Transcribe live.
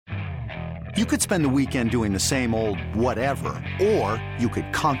You could spend the weekend doing the same old whatever, or you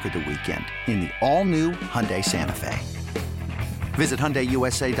could conquer the weekend in the all-new Hyundai Santa Fe. Visit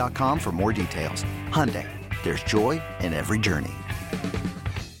HyundaiUSA.com for more details. Hyundai, there's joy in every journey.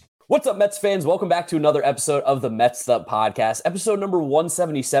 What's up, Mets fans? Welcome back to another episode of the Mets Up Podcast. Episode number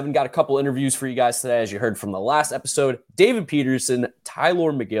 177. Got a couple interviews for you guys today, as you heard from the last episode. David Peterson,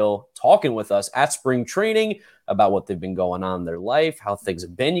 Tylor Megill talking with us at spring training about what they've been going on in their life, how things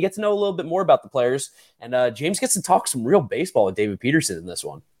have been. You get to know a little bit more about the players. And James gets to talk some real baseball with David Peterson in this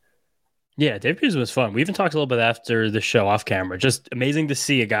one. Yeah, David Peterson was fun. We even talked a little bit after the show off camera. Just amazing to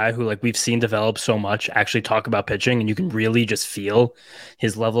see a guy who, like, we've seen develop so much actually talk about pitching, and you can really just feel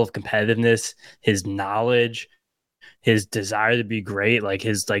his level of competitiveness, his knowledge, his desire to be great, like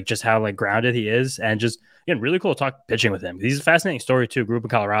his, like, just how, like, grounded he is. And just, again, really cool to talk pitching with him. He's a fascinating story too. Grew up in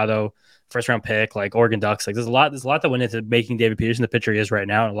Colorado, first round pick, like Oregon Ducks. Like, there's a lot that went into making David Peterson the pitcher he is right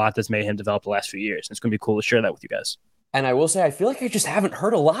now, and a lot that's made him develop the last few years. And it's going to be cool to share that with you guys. And I will say, I feel like I just haven't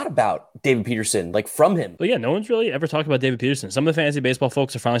heard a lot about David Peterson, like, from him. But yeah, no one's really ever talked about David Peterson. Some of the fantasy baseball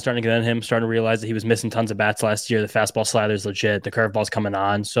folks are finally starting to get on him, starting to realize that he was missing tons of bats last year. The fastball slider is legit. The curveball's coming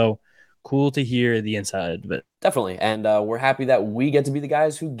on. So cool to hear the inside of it. Definitely. And we're happy that we get to be the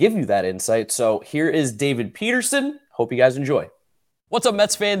guys who give you that insight. So here is David Peterson. Hope you guys enjoy. What's up,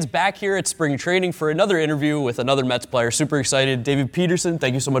 Mets fans? Back here at spring training for another interview with another Mets player. Super excited. David Peterson,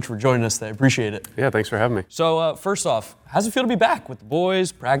 thank you so much for joining us today. Appreciate it. Yeah, thanks for having me. So first off, how's it feel to be back with the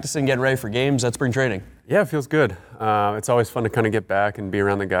boys, practicing, getting ready for games at spring training? Yeah, it feels good. It's always fun to kind of get back and be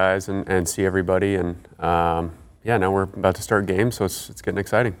around the guys and see everybody. And yeah, now we're about to start games, so it's getting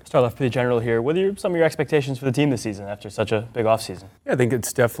exciting. Start off pretty general here. What are some of your expectations for the team this season after such a big offseason? Yeah, I think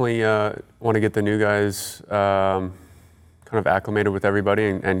it's definitely want to get the new guys kind of acclimated with everybody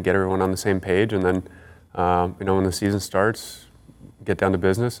and get everyone on the same page. And then, when the season starts, get down to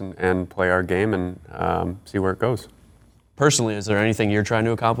business and play our game and see where it goes. Personally, is there anything you're trying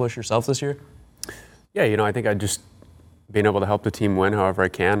to accomplish yourself this year? Yeah, I think I just being able to help the team win however I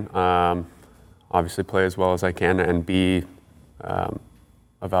can. Obviously play as well as I can and be a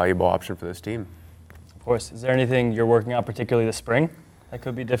valuable option for this team. Of course. Is there anything you're working on particularly this spring that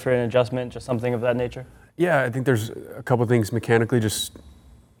could be different, an adjustment, just something of that nature? Yeah, I think there's a couple things mechanically, just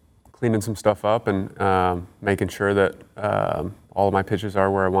cleaning some stuff up and making sure that all of my pitches are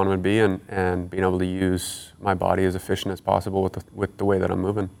where I want them to be and being able to use my body as efficient as possible with the way that I'm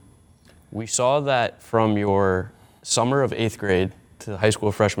moving. We saw that from your summer of 8th grade to high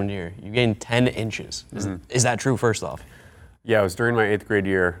school freshman year, you gained 10 inches. Is that true, first off? Yeah, it was during my 8th grade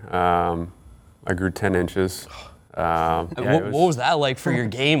year. I grew 10 inches. What was that like for your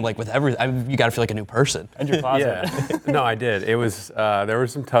game? Like, with everything, you got to feel like a new person. And your closet. Yeah. No, I did. It was there were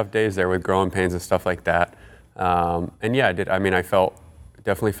some tough days there with growing pains and stuff like that. And yeah, I did. I mean,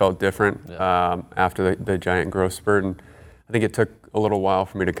 definitely felt different after the giant growth spurt, and I think it took a little while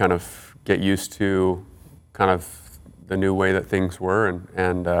for me to kind of get used to kind of the new way that things were,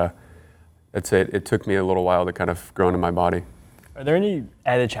 and I'd say it took me a little while to kind of grow into my body. Are there any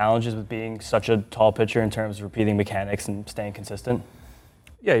added challenges with being such a tall pitcher in terms of repeating mechanics and staying consistent?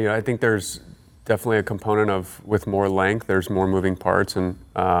 Yeah, I think there's definitely a component of with more length, there's more moving parts, and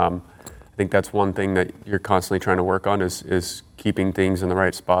I think that's one thing that you're constantly trying to work on is keeping things in the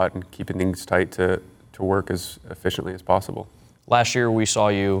right spot and keeping things tight to work as efficiently as possible. Last year we saw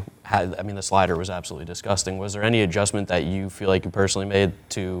you the slider was absolutely disgusting. Was there any adjustment that you feel like you personally made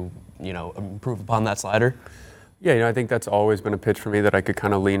to, improve upon that slider? Yeah, I think that's always been a pitch for me that I could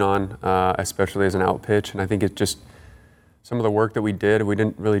kind of lean on, especially as an out pitch. And I think it's just some of the work that we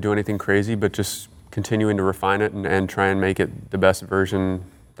didn't really do anything crazy, but just continuing to refine it and try and make it the best version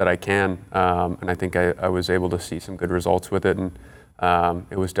that I can. And I think I was able to see some good results with it. And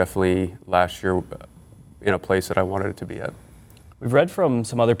it was definitely last year in a place that I wanted it to be at. We've read from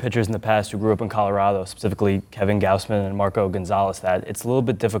some other pitchers in the past who grew up in Colorado, specifically Kevin Gausman and Marco Gonzalez, that it's a little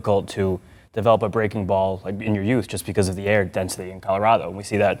bit difficult to develop a breaking ball like in your youth just because of the air density in Colorado. And we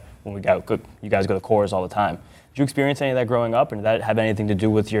see that when you guys go to Coors all the time. Did you experience any of that growing up, and did that have anything to do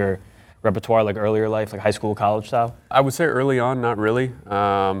with your repertoire, like earlier life, like high school, college style? I would say early on, not really.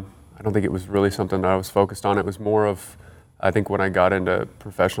 I don't think it was really something that I was focused on. It was more of, I think when I got into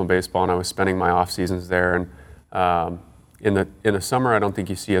professional baseball and I was spending my off seasons there, and in the summer, I don't think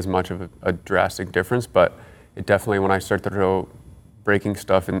you see as much of a drastic difference, but it definitely, when I start to throw breaking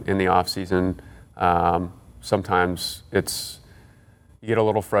stuff in the off season, sometimes you get a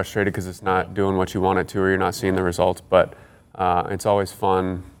little frustrated because it's not doing what you want it to, or you're not seeing the results. But it's always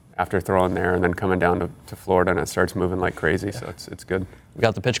fun after throwing there and then coming down to Florida and it starts moving like crazy. So it's good. We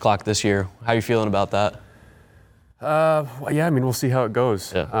got the pitch clock this year. How are you feeling about that? Yeah, we'll see how it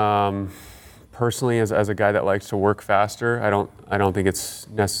goes. Yeah. personally, as a guy that likes to work faster, I don't think it's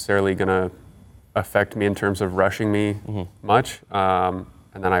necessarily going to affect me in terms of rushing me much. And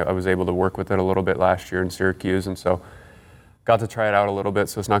then I was able to work with it a little bit last year in Syracuse, and so got to try it out a little bit.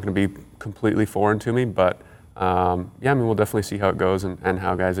 So it's not going to be completely foreign to me, but yeah, I mean, we'll definitely see how it goes and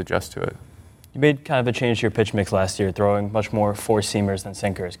how guys adjust to it. You made kind of a change to your pitch mix last year, throwing much more four-seamers than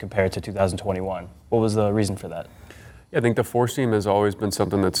sinkers compared to 2021. What was the reason for that? Yeah, I think the four-seam has always been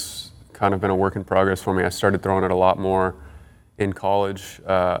something that's kind of been a work in progress for me. I started throwing it a lot more in college,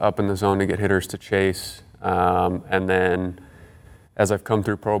 up in the zone to get hitters to chase. And then as I've come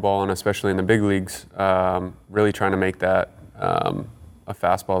through pro ball and especially in the big leagues, really trying to make that a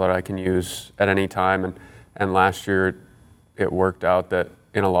fastball that I can use at any time. And last year it worked out that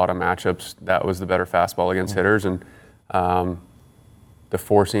in a lot of matchups, that was the better fastball against hitters. And the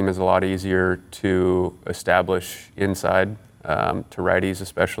four seam is a lot easier to establish inside, to righties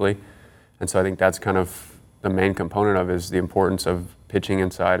especially. And so I think that's kind of the main component of it, is the importance of pitching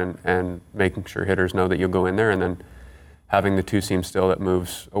inside and making sure hitters know that you'll go in there, and then having the two seam still that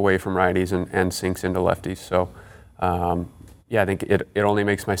moves away from righties and sinks into lefties. So yeah, I think it only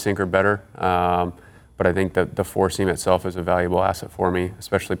makes my sinker better. But I think that the four seam itself is a valuable asset for me,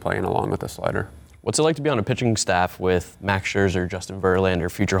 especially playing along with the slider. What's it like to be on a pitching staff with Max Scherzer, Justin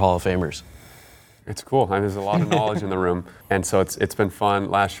Verlander, future Hall of Famers? It's cool. I mean, there's a lot of knowledge in the room, and so it's been fun.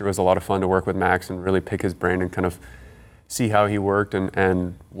 Last year was a lot of fun to work with Max and really pick his brain and kind of see how he worked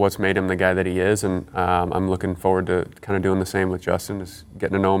and what's made him the guy that he is. And I'm looking forward to kind of doing the same with Justin, just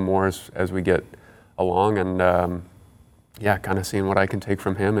getting to know him more as we get along, and yeah, kind of seeing what I can take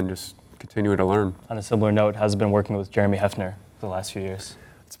from him and just continue to learn. On a similar note, how's it been working with Jeremy Hefner for the last few years?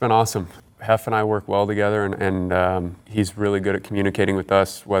 It's been awesome. Hef and I work well together, and he's really good at communicating with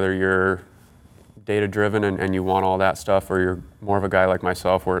us, whether you're data-driven and you want all that stuff, or you're more of a guy like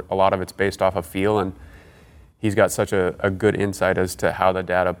myself where a lot of it's based off of feel, and he's got such a good insight as to how the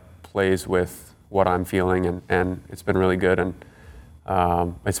data plays with what I'm feeling, and it's been really good. And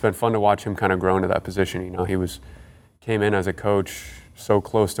it's been fun to watch him kind of grow into that position. You know, he came in as a coach so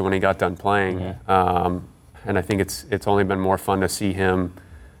close to when he got done playing, and I think it's only been more fun to see him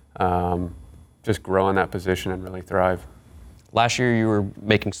just grow in that position and really thrive. Last year you were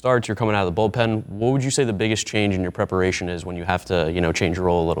making starts, you're coming out of the bullpen. What would you say the biggest change in your preparation is when you have to, change your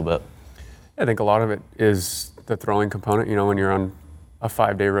role a little bit? I think a lot of it is the throwing component. You know, when you're on a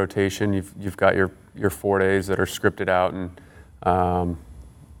 5-day rotation, you've got your 4 days that are scripted out, and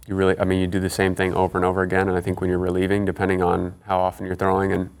you do the same thing over and over again. And I think when you're relieving, depending on how often you're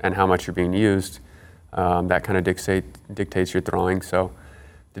throwing and how much you're being used, that kind of dictates your throwing. So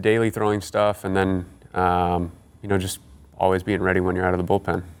the daily throwing stuff, and then just always being ready when you're out of the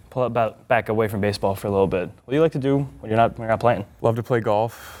bullpen. Pull it back away from baseball for a little bit. What do you like to do when you're not playing? Love to play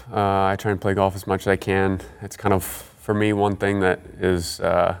golf. I try and play golf as much as I can. It's kind of, for me, one thing that is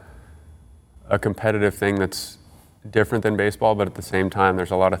a competitive thing that's different than baseball, but at the same time,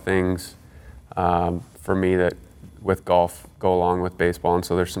 there's a lot of things for me that with golf go along with baseball, and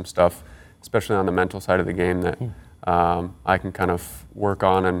so there's some stuff, especially on the mental side of the game, that I can kind of work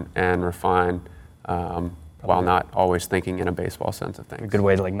on and refine while not always thinking in a baseball sense of things. A good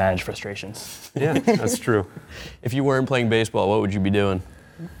way to manage frustrations. Yeah, that's true. If you weren't playing baseball, what would you be doing?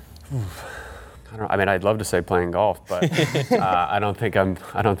 I'd love to say playing golf, but I don't think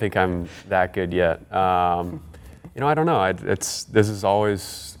I'm that good yet. I don't know. This is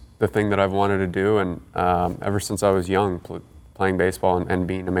always the thing that I've wanted to do, and ever since I was young, playing baseball and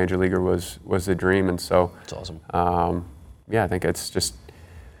being a major leaguer was the dream. And so that's awesome. I think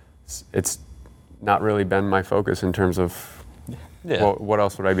it's not really been my focus in terms of what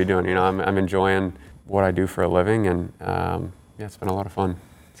else would I be doing. I'm enjoying what I do for a living, and it's been a lot of fun.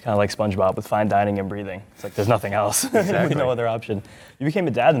 It's kind of like SpongeBob with fine dining and breathing. It's like there's nothing else. Exactly. No other option. You became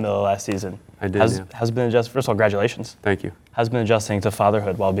a dad in the middle of last season. I did. How's it been adjusting? First of all, congratulations. Thank you. How's it been adjusting to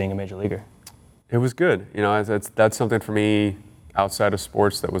fatherhood while being a major leaguer? It was good. That's something for me outside of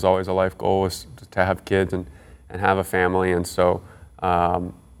sports that was always a life goal, was to have kids and have a family. And so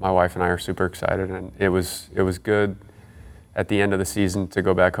my wife and I are super excited, and it was good at the end of the season to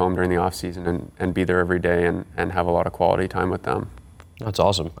go back home during the off season and be there every day and have a lot of quality time with them. That's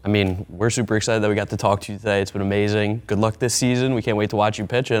awesome. We're super excited that we got to talk to you today. It's been amazing. Good luck this season. We can't wait to watch you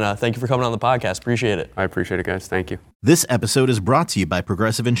pitch, and thank you for coming on the podcast. Appreciate it. I appreciate it, guys. Thank you. This episode is brought to you by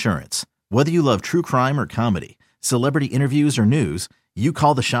Progressive Insurance. Whether you love true crime or comedy, celebrity interviews or news, you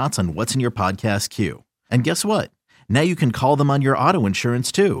call the shots on what's in your podcast queue. And guess what? Now you can call them on your auto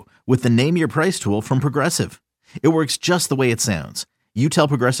insurance too, with the Name Your Price tool from Progressive. It works just the way it sounds. You tell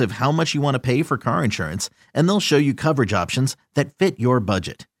Progressive how much you want to pay for car insurance, and they'll show you coverage options that fit your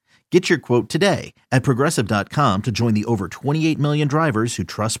budget. Get your quote today at Progressive.com to join the over 28 million drivers who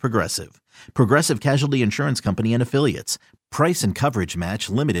trust Progressive. Progressive Casualty Insurance Company and Affiliates. Price and coverage match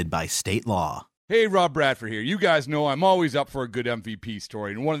limited by state law. Hey, Rob Bradford here. You guys know I'm always up for a good MVP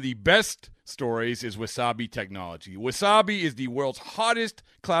story, and one of the best stories is Wasabi Technology. Wasabi is the world's hottest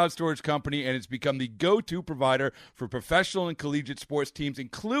cloud storage company, and it's become the go-to provider for professional and collegiate sports teams,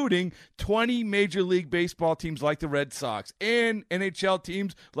 including 20 Major League Baseball teams like the Red Sox and NHL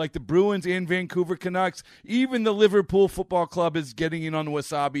teams like the Bruins and Vancouver Canucks. Even the Liverpool Football Club is getting in on the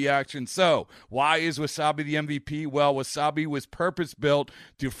Wasabi action. So, why is Wasabi the MVP? Well, Wasabi was purpose-built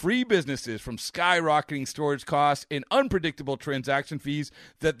to free businesses from skyrocketing storage costs and unpredictable transaction fees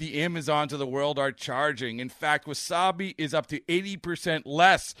that the Amazons of the world are charging. In fact, Wasabi is up to 80%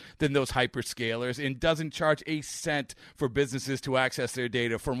 less than those hyperscalers and doesn't charge a cent for businesses to access their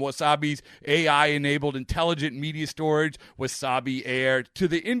data. From Wasabi's AI-enabled intelligent media storage, Wasabi Air, to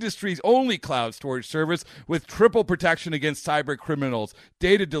the industry's only cloud storage service with triple protection against cyber criminals,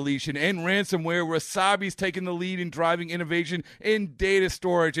 data deletion, and ransomware, Wasabi's taken the lead in driving innovation in data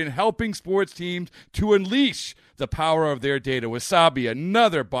storage and helping sports teams to unleash the power of their data. Wasabi,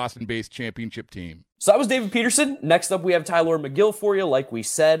 another Boston-based championship team. So that was David Peterson. Next up, we have Tylor Megill for you. Like we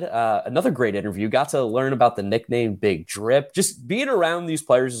said, another great interview. Got to learn about the nickname Big Drip. Just being around these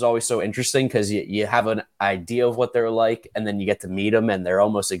players is always so interesting because you have an idea of what they're like, and then you get to meet them, and they're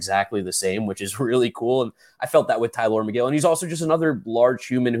almost exactly the same, which is really cool. And I felt that with Tylor Megill. And he's also just another large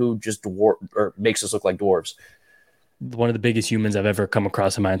human who just makes us look like dwarves. One of the biggest humans I've ever come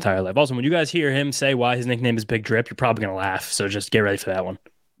across in my entire life. Also, when you guys hear him say why his nickname is Big Drip, you're probably going to laugh. So just get ready for that one.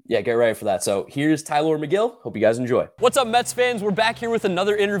 Yeah, get ready for that. So here's Tylor Megill. Hope you guys enjoy. What's up, Mets fans? We're back here with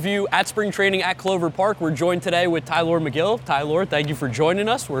another interview at spring training at Clover Park. We're joined today with Tylor Megill. Tylor, thank you for joining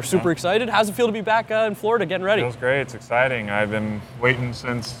us. We're super excited. How's it feel to be back in Florida getting ready? Feels great. It's exciting. I've been waiting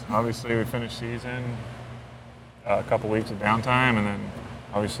since, obviously, we finished season, a couple weeks of downtime, and then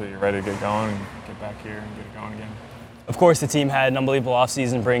obviously you're ready to get going and get back here and get it going again. Of course, the team had an unbelievable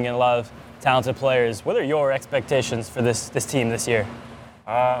offseason, bringing in a lot of talented players. What are your expectations for this team this year?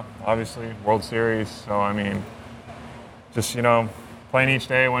 Obviously, World Series. So, I mean, just, playing each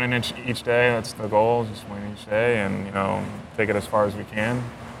day, winning each day, that's the goal. Just win each day and, take it as far as we can,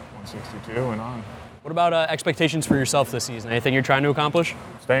 162 and on. What about expectations for yourself this season? Anything you're trying to accomplish?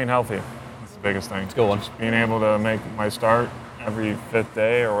 Staying healthy. That's the biggest thing. It's a good one. Just being able to make my start every fifth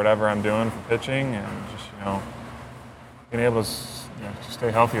day or whatever I'm doing for pitching and just, being able to just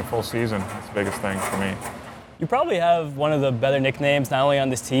stay healthy a full season. That's the biggest thing for me. You probably have one of the better nicknames, not only on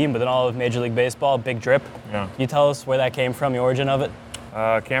this team, but in all of Major League Baseball, Big Drip. Yeah. Can you tell us where that came from, the origin of it?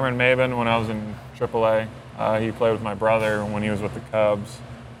 Cameron Maben, when I was in AAA, he played with my brother when he was with the Cubs.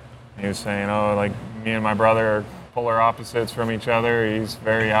 He was saying, me and my brother are polar opposites from each other. He's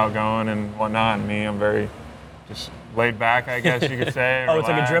very outgoing and whatnot, and me, I'm very just laid back, I guess you could say. It's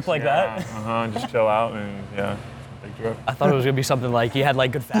like a drip like that? Just chill out and, Big Drip. I thought it was going to be something like he had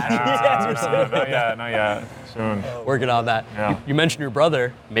good fashion. Not yet. Soon. Working on that. Yeah. You mentioned your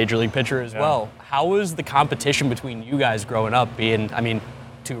brother, Major League pitcher as well. How was the competition between you guys growing up being,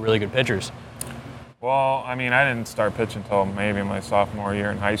 two really good pitchers? Well, I didn't start pitching until maybe my sophomore year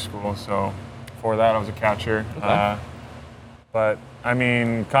in high school. So before that, I was a catcher. Okay. But,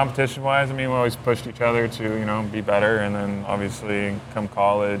 competition-wise, we always pushed each other to, be better. And then, obviously, come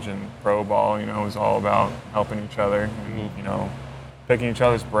college and pro ball, it was all about helping each other and, picking each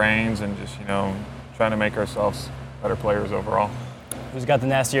other's brains and just, trying to make ourselves better players overall. Who's got the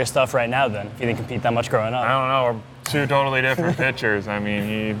nastier stuff right now, then, if you didn't compete that much growing up? I don't know. We're two totally different pitchers.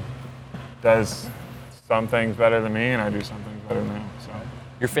 He does some things better than me, and I do some things better than him. So.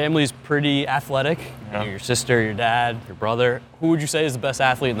 Your family's pretty athletic. Yeah. Your sister, your dad, your brother. Who would you say is the best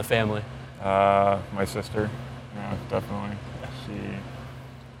athlete in the family? My sister. Yeah, definitely.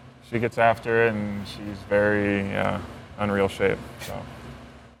 She gets after it, and she's very unreal shape. So.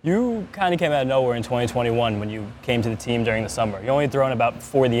 You kind of came out of nowhere in 2021 when you came to the team during the summer. You only thrown about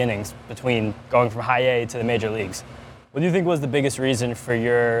 40 innings between going from high A to the major leagues. What do you think was the biggest reason for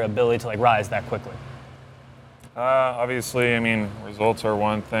your ability to rise that quickly? Obviously, results are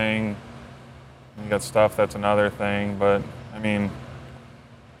one thing. You got stuff that's another thing. But,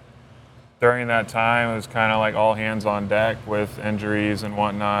 during that time, it was kind of all hands on deck with injuries and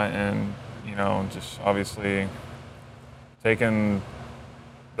whatnot. And, just obviously taking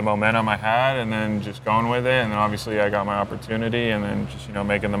the momentum I had and then just going with it. And then obviously I got my opportunity and then just,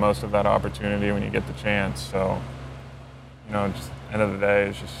 making the most of that opportunity when you get the chance. So, just end of the day,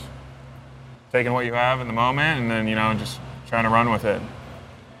 it's just taking what you have in the moment and then, just trying to run with it.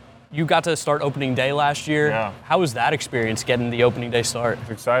 You got to start opening day last year. Yeah. How was that experience, getting the opening day start? It's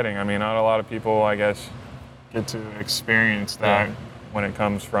exciting. I mean, not a lot of people, I guess, get to experience that when it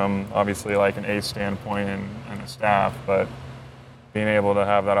comes from obviously like an ace standpoint and a staff, but being able to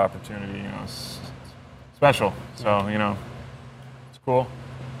have that opportunity, is special. So, it's cool.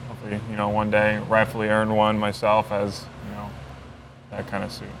 Hopefully, one day rightfully earn one myself as, that kind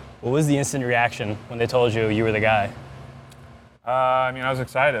of suit. What was the instant reaction when they told you were the guy? I was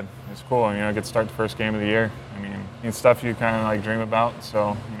excited. It's cool. I get to start the first game of the year. It's stuff you kind of like dream about.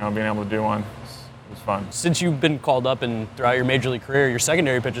 So, being able to do one was fun. Since you've been called up and throughout your major league career, your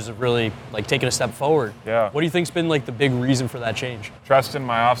secondary pitches have really taken a step forward. Yeah. What do you think's been the big reason for that change? Trusting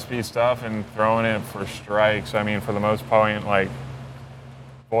my off-speed stuff and throwing it for strikes. For the most part,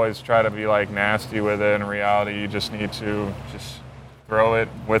 boys try to be nasty with it. In reality, you just need to throw it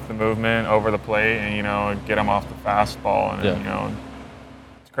with the movement over the plate and, get them off the fastball. And,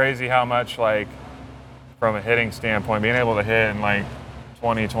 it's crazy how much, from a hitting standpoint, being able to hit in,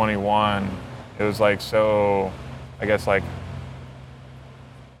 2021, it was, so, I guess,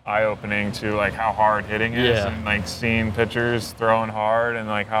 eye-opening to, how hard hitting is and, seeing pitchers throwing hard and,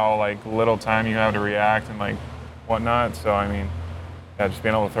 how, little time you have to react and, whatnot. So, just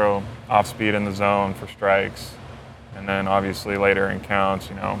being able to throw off-speed in the zone for strikes. And then obviously later in counts,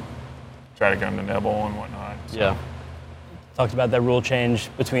 try to get them to nibble and whatnot. So. Yeah. Talked about that rule change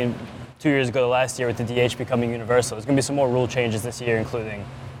between 2 years ago to last year with the DH becoming universal. There's going to be some more rule changes this year, including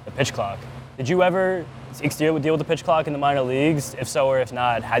the pitch clock. Did you ever deal with the pitch clock in the minor leagues? If so or if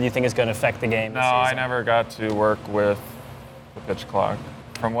not, how do you think it's going to affect the game this No, season? I never got to work with the pitch clock.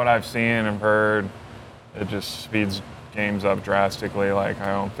 From what I've seen and heard, it just speeds games up drastically. I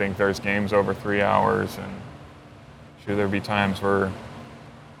don't think there's games over 3 hours, and there'd be times where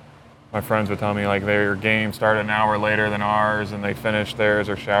my friends would tell me their game started an hour later than ours, and they finished theirs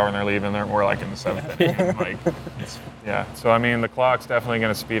or shower and they're leaving. We're in the seventh inning. Yeah. So the clock's definitely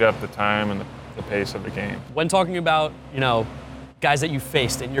going to speed up the time and the pace of the game. When talking about guys that you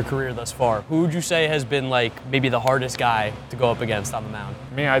faced in your career thus far, who would you say has been maybe the hardest guy to go up against on the mound?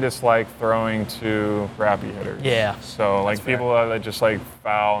 Me, I just like throwing to crappy hitters. Yeah. So people that just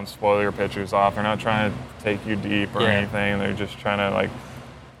foul and spoil your pitchers off. They're not trying to take you deep or anything. They're just trying to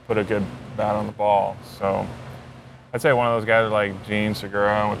put a good bat on the ball. So I'd say one of those guys are Gene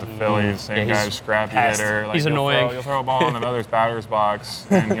Segura with the Phillies, same guy, scrappy hitter. He's annoying. You'll throw a ball in another batter's box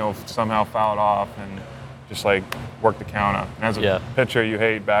and you'll somehow foul it off and just work the count up. And as a pitcher, you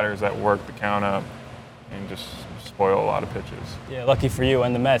hate batters that work the count up and just spoil a lot of pitches. Yeah, lucky for you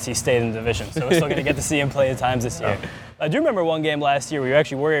and the Mets, he stayed in the division, so we're still going to get to see him play at times this year. I do remember one game last year where you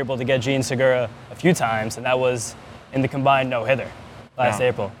actually were able to get Gene Segura a few times, and that was in the combined no-hitter last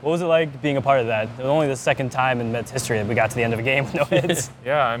April. What was it like being a part of that? It was only the second time in Mets history that we got to the end of a game with no hits.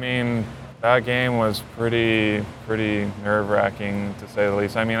 Yeah, that game was pretty nerve-wracking, to say the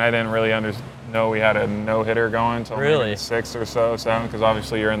least. I didn't really know we had a no-hitter going until maybe 6th or so, 7th, because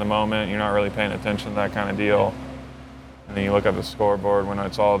obviously you're in the moment, you're not really paying attention to that kind of deal. And then you look at the scoreboard when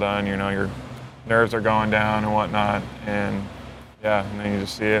it's all done, your nerves are going down and whatnot, and then you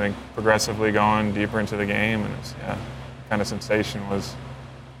just see it progressively going deeper into the game, and it's, kind of sensation was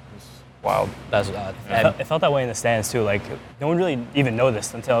wild. That's odd. Yeah. It felt that way in the stands too. No one really even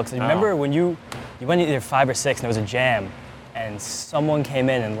noticed until, because remember when you went either 5 or 6 and there was a jam, and someone came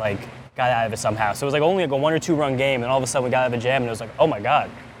in and got out of it somehow. So it was only a 1 or 2 run game, and all of a sudden we got out of a jam, and it was oh my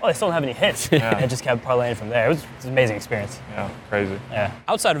god, they still don't have any hits. And it just kept parlaying from there. It was an amazing experience. Yeah, crazy. Yeah.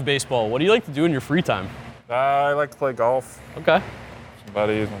 Outside of baseball, what do you like to do in your free time? I like to play golf. Okay. Some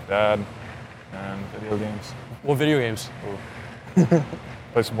buddies, my dad, and video games. What video games?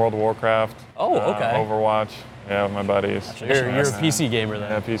 Play some World of Warcraft. Oh, okay. Overwatch. Yeah, with my buddies. So you're a PC gamer then?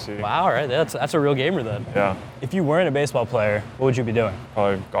 Yeah, PC. Wow, all right. That's a real gamer then. Yeah. If you weren't a baseball player, what would you be doing?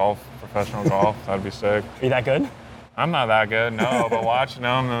 Probably golf, professional golf. That'd be sick. Are you that good? I'm not that good, no, but watching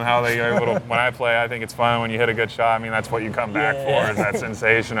them and how they are able to, when I play, I think it's fun when you hit a good shot. That's what you come back for, is that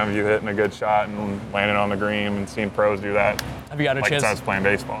sensation of you hitting a good shot and landing on the green, and seeing pros do that. Have you got a chance? Like it's us playing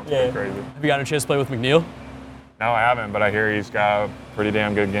baseball. It's crazy. Have you got a chance to play with Megill? No, I haven't, but I hear he's got a pretty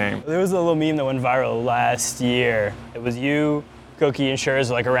damn good game. There was a little meme that went viral last year. It was you, Cookie, and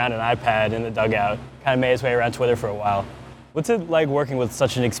Scherzer around an iPad in the dugout. Kind of made its way around Twitter for a while. What's it like working with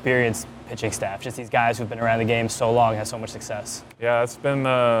such an experienced pitching staff? Just these guys who've been around the game so long, have so much success. Yeah, it's been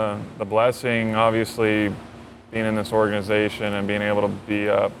the blessing, obviously, being in this organization and being able to be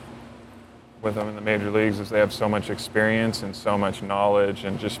up with them in the major leagues, is they have so much experience and so much knowledge,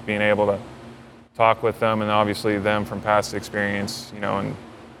 and just being able to talk with them, and obviously them from past experience, and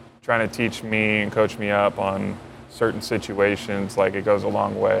trying to teach me and coach me up on certain situations, like it goes a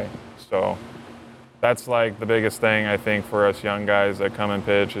long way. So that's like the biggest thing I think for us young guys that come and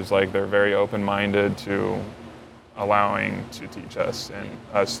pitch is like they're very open-minded to allowing to teach us and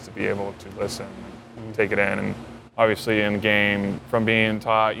us to be able to listen and take it in. And obviously in the game, from being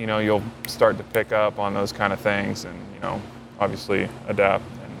taught, you know, you'll start to pick up on those kind of things and, you know, obviously adapt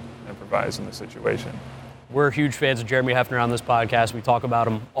and improvise in the situation. We're huge fans of Jeremy Hefner on this podcast. We talk about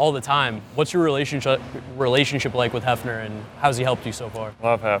him all the time. What's your relationship like with Hefner, and how's he helped you so far?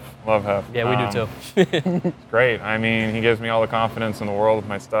 Love Hef. Yeah, we do too. It's great. I mean, he gives me all the confidence in the world with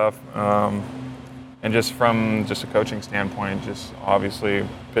my stuff. And just from just a coaching standpoint, just obviously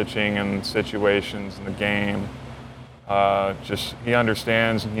pitching and situations in the game, just he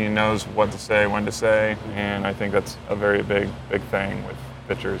understands and he knows what to say, when to say, and I think that's a very big thing with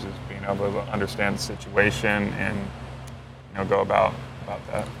pitchers is being able to understand the situation and, you know, go about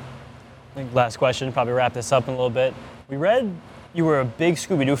that. I think last question, probably wrap this up in a little bit. We read you were a big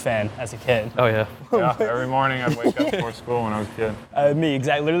Scooby-Doo fan as a kid. Oh yeah. Yeah, every morning I'd wake up before school when I was a kid. Me,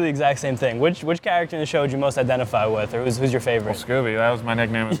 literally the exact same thing. Which character in the show did you most identify with, or who's your favorite? Well, Scooby, that was my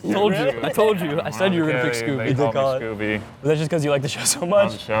nickname as a kid. I told you. I said you were going to pick Scooby. They called me Scooby. Was that just because you like the show so On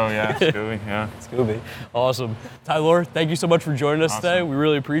much? the show, yeah, Scooby, yeah. Scooby. Awesome. Tylor, thank you so much for joining us today. We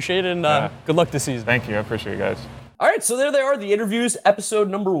really appreciate it, and good luck this season. Thank you, I appreciate you guys. All right, so there they are, the interviews, episode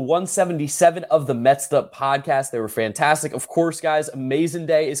number 177 of the Mets Up podcast. They were fantastic. Of course, guys, Amazing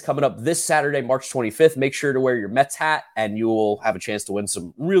Day is coming up this Saturday, March 25th. Make sure to wear your Mets hat, and you will have a chance to win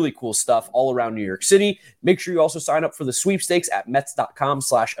some really cool stuff all around New York City. Make sure you also sign up for the sweepstakes at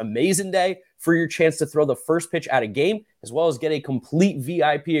Mets.com/AmazingDay for your chance to throw the first pitch at a game, as well as get a complete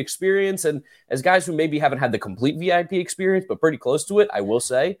VIP experience. And as guys who maybe haven't had the complete VIP experience, but pretty close to it, I will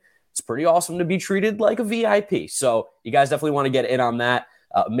say, it's pretty awesome to be treated like a VIP. So you guys definitely want to get in on that.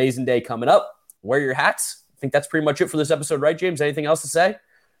 Amazing Day coming up. Wear your hats. I think that's pretty much it for this episode, right, James? Anything else to say?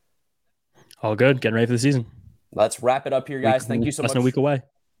 All good. Getting ready for the season. Let's wrap it up here, guys. Thank you so much. Less than a week away.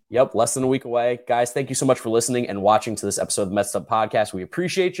 Yep, less than a week away. Guys, thank you so much for listening and watching to this episode of the Mets Up podcast. We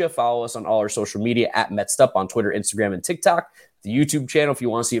appreciate you. Follow us on all our social media at Mets Up on Twitter, Instagram, and TikTok. The YouTube channel, if you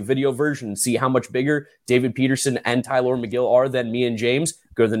want to see a video version and see how much bigger David Peterson and Tylor Megill are than me and James,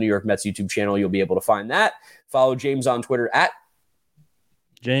 go to the New York Mets YouTube channel. You'll be able to find that. Follow James on Twitter at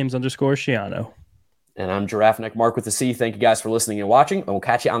James_Shiano. And I'm Giraffe Neck Mark with the C. Thank you guys for listening and watching, and we'll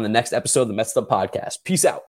catch you on the next episode of the Mets Up podcast. Peace out.